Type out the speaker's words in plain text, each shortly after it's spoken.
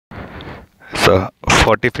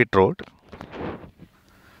40 feet road.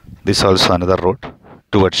 This also another road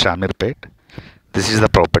towards Shamirpet. This is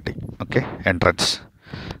the property, okay, entrance.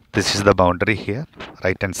 This is the boundary here,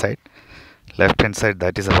 right hand side. Left hand side,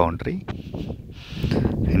 that is a boundary.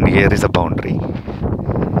 And here is a boundary.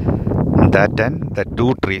 That end, the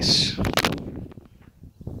two trees.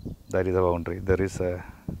 That is a boundary. There is a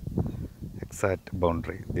exact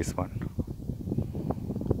boundary, this one.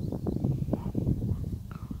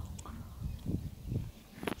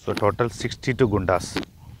 So total 62 Guntas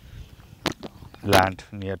land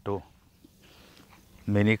near to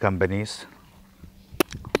many companies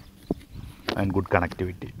and good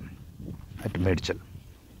connectivity at Medchal.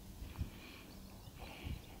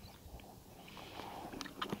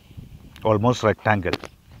 Almost rectangle.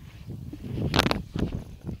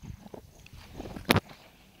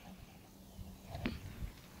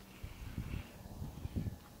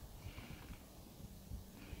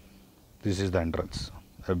 This is the entrance,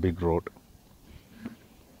 a big road.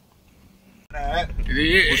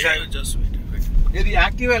 Just wait. This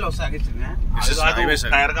is highway, sir.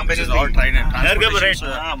 This is all train and transportation.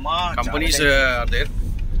 Companies are there.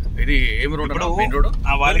 Very aim road, main road.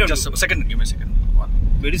 Just a second, give me a second.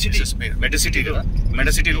 Medicity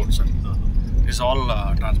road, sir. This all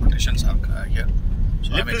transportations are here. So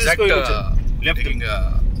I'm exact taking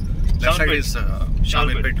left side is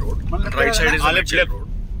Shamirpet road, and right side is Medchal road.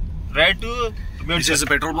 Right to This is a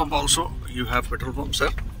petrol pump also. You have petrol pump, sir.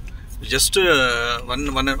 Just one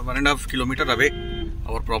and a half kilometer away,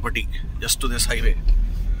 our property, just to this highway,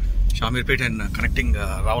 Shamirpet and connecting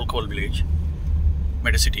Ravalkole village,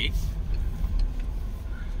 Medicity.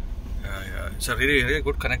 It's a really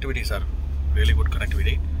good connectivity, sir. Really good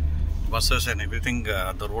connectivity. Buses and everything.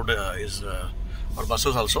 The road is for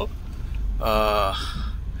buses also.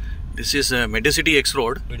 This is Medicity X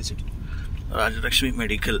road. Medicity. Rajlakshmi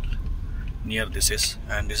Medical. Near this is,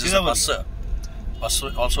 and this is a bus. Bus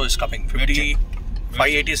also is coming.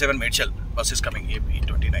 587 Medchal bus is coming.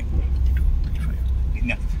 29.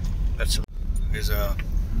 That's is a.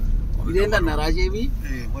 Rajevi?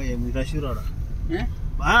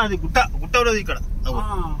 అది గుట్ట ఉన్నది ఇక్కడ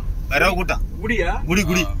భైరవ గుట్ట గుడి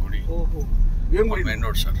main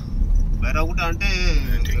road sir Bhairava గుట్ట అంటే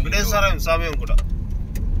వెంకటేశ్వర స్వామి అనుకుంటా